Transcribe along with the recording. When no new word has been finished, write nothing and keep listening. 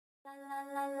Today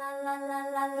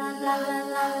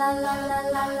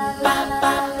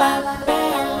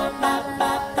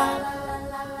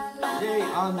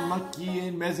on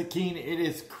Monkey&Mazikeen, it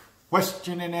is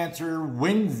question and answer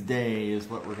Wednesday is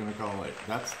what we're going to call it.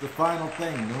 That's the final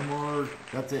thing. No more.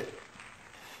 That's it.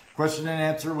 Question and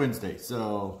answer Wednesday.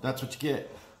 So that's what you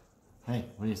get. Hey,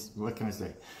 what can I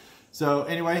say? So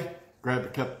anyway, grab a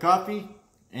cup of coffee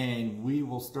and we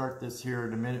will start this here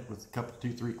in a minute with a couple,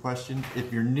 2-3 questions.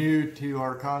 If you're new to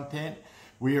our content,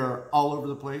 we are all over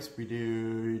the place. We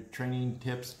do training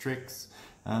tips, tricks,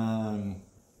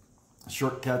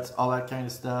 shortcuts, all that kind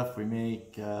of stuff. We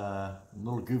make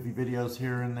little goofy videos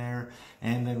here and there,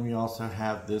 and then we also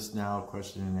have this now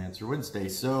question and answer Wednesday.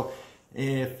 So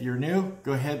if you're new,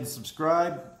 go ahead and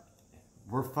subscribe.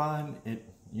 We're fun.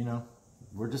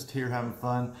 We're just here having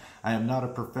fun. I am not a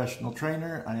professional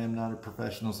trainer. I am not a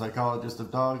professional psychologist of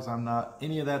dogs. I'm not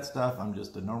any of that stuff. I'm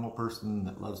just a normal person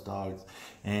that loves dogs.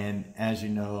 And as you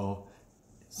know,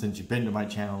 since you've been to my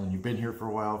channel and you've been here for a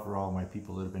while, for all my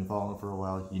people that have been following for a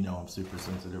while, you know I'm super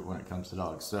sensitive when it comes to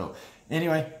dogs. So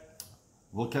anyway,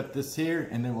 we'll cut this here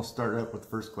and then we'll start up with the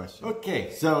first question.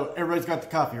 Okay, so everybody's got the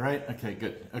coffee, right? Okay,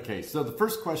 good. Okay, so the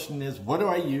first question is, what do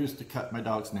I use to cut my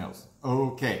dog's nails?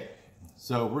 Okay,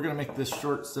 so we're gonna make this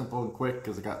short, simple, and quick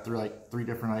because I got three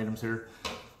different items here.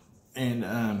 And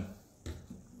I'm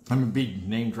gonna be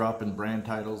name dropping brand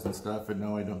titles and stuff, and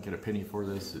no, I don't get a penny for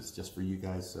this. It's just for you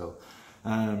guys. So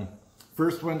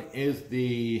first one is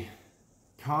the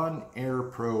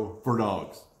Conair Pro for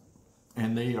dogs,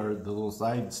 and they are the little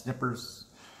side snippers.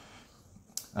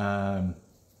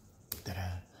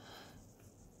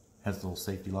 Has a little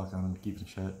safety lock on them to keep them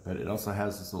shut, but it also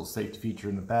has this little safety feature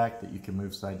in the back that you can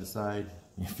move side to side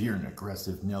if you're an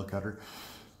aggressive nail cutter.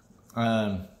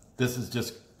 This is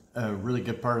just a really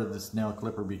good part of this nail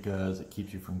clipper because it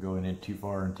keeps you from going in too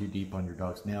far and too deep on your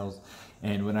dog's nails.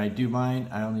 And when I do mine,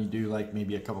 I only do like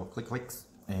maybe a couple of clicks.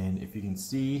 And if you can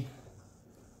see,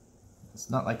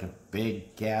 it's not like a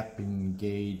big gapping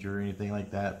gauge or anything like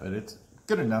that, but it's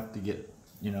good enough to get,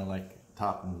 like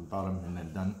top and bottom and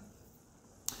then done.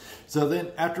 So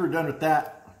then after we're done with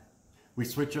that, we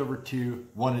switch over to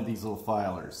one of these little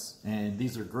filers. And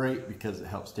these are great because it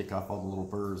helps take off all the little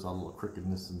burrs, all the little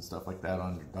crookedness and stuff like that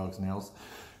on your dog's nails.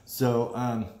 So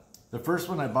the first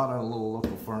one I bought at a little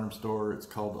local farm store. It's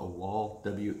called a Wall,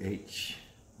 W-A-H-L.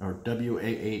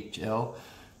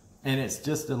 And it's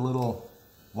just a little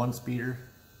one speeder.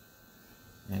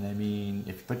 And I mean,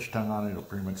 if you put your tongue on it, it'll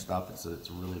pretty much stop it. So it's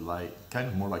really light, kind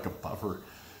of more like a buffer.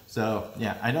 So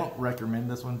yeah, I don't recommend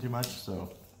this one too much.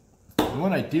 So the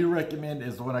one I do recommend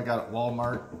is the one I got at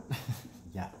Walmart.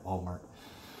 Yeah, Walmart.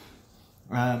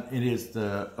 It is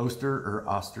the Oster or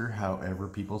Oster, however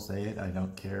people say it. I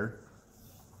don't care.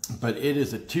 But it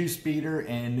is a 2-speeder,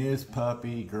 and this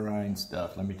puppy grinds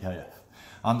stuff, let me tell you.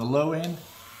 On the low end,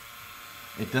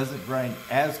 it doesn't grind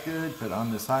as good, but on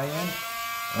this high end,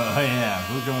 oh yeah,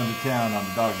 we're going to town on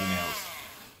the doggy nails.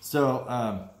 So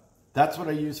that's what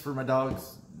I use for my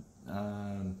dogs.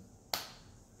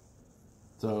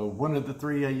 So one of the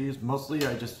three I use, mostly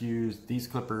I just use these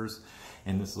clippers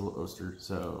and this little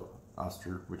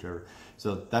Oster, whichever.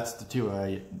 So that's the two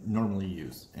I normally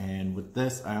use. And with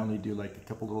this, I only do like a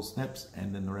couple little snips,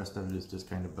 and then the rest of it is just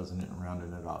kind of buzzing it and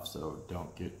rounding it off. So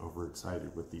don't get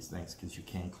overexcited with these things because you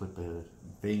can clip a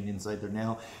vein inside their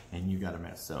nail and you got a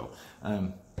mess. So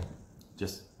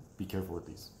just be careful with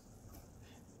these.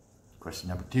 Question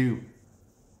number 2.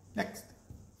 Next.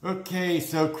 Okay,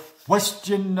 so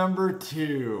question number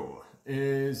 2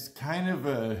 is kind of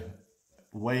a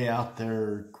way out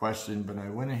there question, but I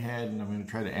went ahead and I'm going to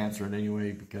try to answer it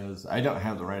anyway because I don't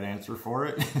have the right answer for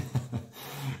it.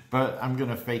 But I'm going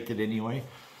to fake it anyway.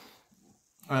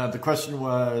 The question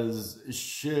was,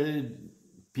 should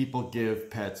people give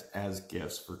pets as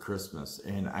gifts for Christmas?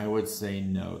 And I would say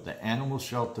no. The animal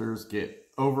shelters get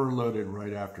overloaded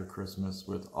right after Christmas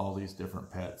with all these different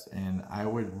pets, and I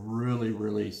would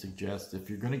really suggest, if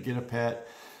you're going to get a pet,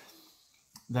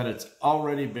 that it's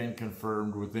already been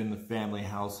confirmed within the family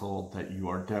household that you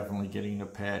are definitely getting a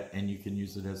pet, and you can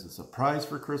use it as a surprise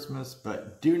for Christmas.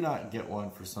 But do not get one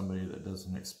for somebody that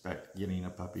doesn't expect getting a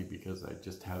puppy, because I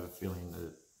just have a feeling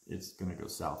that it's going to go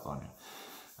south on you.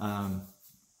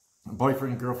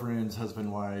 Boyfriend, girlfriends,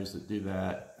 husband, wives that do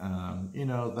that,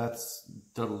 that's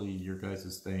totally your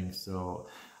guys' thing. So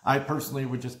I personally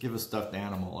would just give a stuffed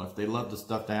animal. If they love the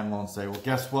stuffed animal, and say, well,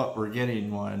 guess what, we're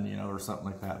getting one, or something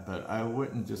like that. But I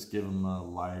wouldn't just give them a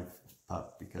live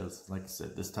pup, because like I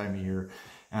said, this time of year,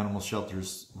 animal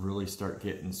shelters really start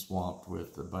getting swamped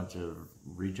with a bunch of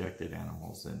rejected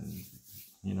animals, and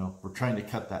we're trying to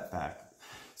cut that back.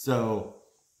 So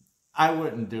I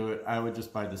wouldn't do it. I would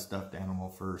just buy the stuffed animal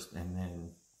first and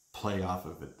then play off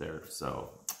of it there.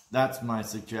 So that's my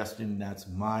suggestion. That's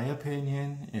my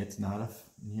opinion. It's not a,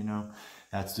 you know,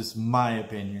 that's just my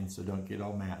opinion. So don't get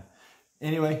all mad.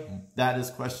 Anyway, that is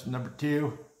question number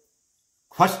 2.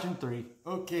 Question 3.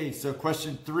 Okay, so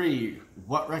question 3.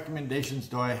 What recommendations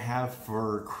do I have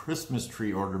for Christmas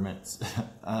tree ornaments?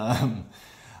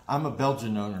 I'm a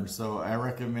Belgian owner, so I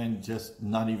recommend just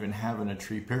not even having a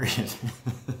tree, period.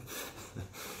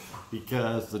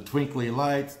 Because the twinkly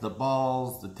lights, the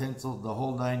balls, the tinsel, the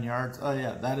whole 9 yards. Oh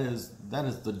yeah, that is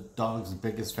the dog's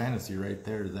biggest fantasy right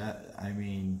there. That, I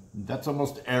mean, that's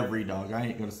almost every dog. I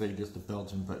ain't gonna say just a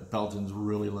Belgian, but Belgians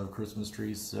really love Christmas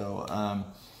trees. So,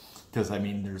 because I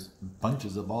mean, there's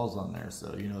bunches of balls on there,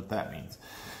 so you know what that means.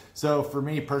 So for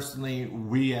me personally,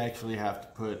 we actually have to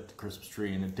put the Christmas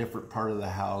tree in a different part of the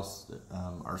house,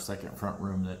 our second front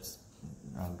room that's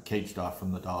caged off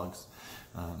from the dogs.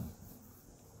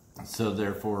 So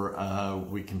therefore,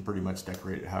 we can pretty much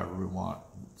decorate it however we want.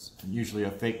 It's usually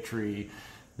a fake tree.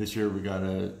 This year we got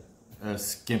a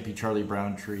skimpy Charlie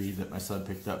Brown tree that my son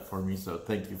picked up for me, so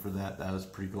thank you for that. That was a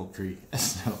pretty cool tree.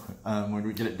 So when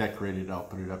we get it decorated, I'll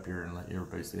put it up here and let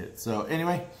everybody see it. So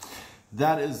anyway,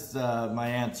 that is my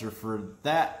answer for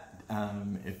that.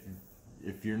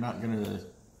 If you're not going to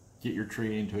get your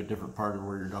tree into a different part of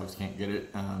where your dogs can't get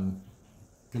it,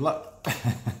 good luck.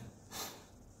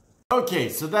 Okay,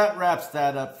 so that wraps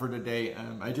that up for today.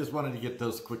 I just wanted to get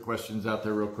those quick questions out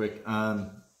there real quick.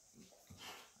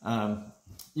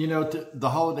 You know, the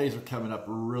holidays are coming up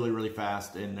really, really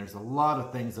fast, and there's a lot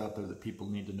of things out there that people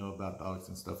need to know about dogs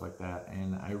and stuff like that.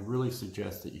 And I really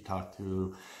suggest that you talk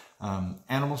to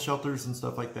animal shelters and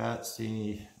stuff like that.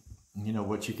 See, you know,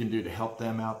 what you can do to help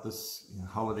them out this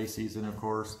holiday season, of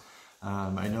course.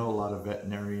 I know a lot of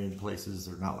veterinarian places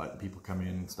are not letting people come in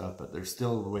and stuff, but there's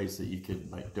still ways that you could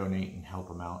like donate and help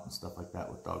them out and stuff like that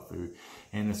with dog food.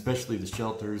 And especially the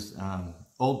shelters,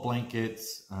 old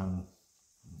blankets,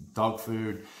 dog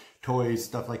food, toys,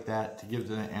 stuff like that, to give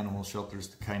the animal shelters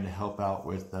to kind of help out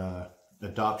with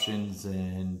adoptions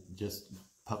and just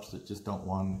pups that just don't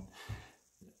want,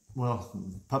 well,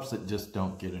 pups that just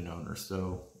don't get an owner.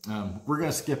 So we're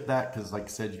going to skip that because, like I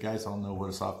said, you guys all know what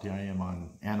a softie I am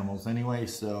on animals anyway.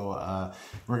 So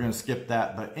we're going to skip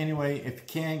that. But anyway, if you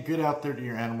can, get out there to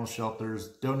your animal shelters,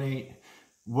 donate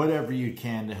whatever you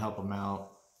can to help them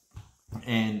out,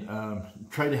 and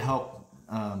try to help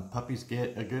puppies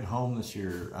get a good home this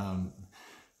year.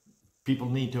 People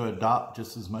need to adopt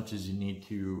just as much as you need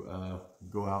to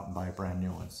go out and buy a brand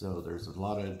new one. So there's a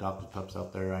lot of adopted pups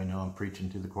out there. I know I'm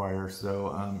preaching to the choir.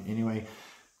 So anyway,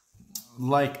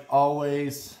 like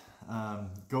always,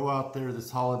 go out there this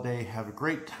holiday, have a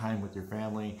great time with your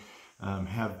family,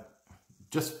 have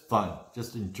just fun,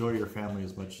 just enjoy your family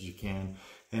as much as you can.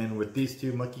 And with these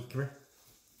two, Monkey, come here,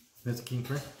 Mazikeen,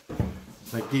 come here,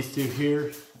 like these two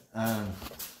here,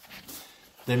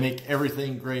 they make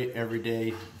everything great every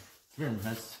day. Come here,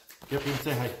 Maz. Get up here and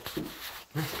say hi. Come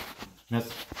here.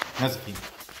 Mazikeen.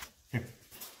 Here.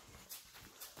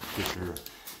 Get your,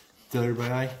 tell everybody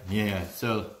hi. Yeah,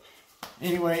 so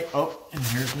anyway, oh, and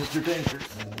here's Mr. Danger.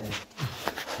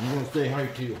 I'm going to say hi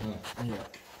too, huh? Yeah.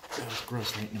 That was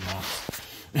gross, ain't your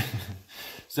mouth.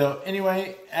 So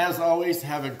anyway, as always,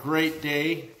 have a great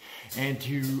day. And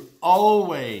to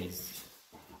always,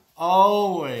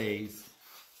 always,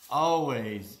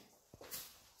 always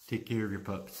take care of your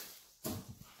pups.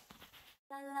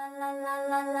 La la la la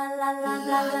la la la la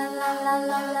la la la la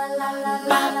la la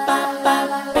la la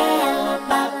la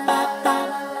la la.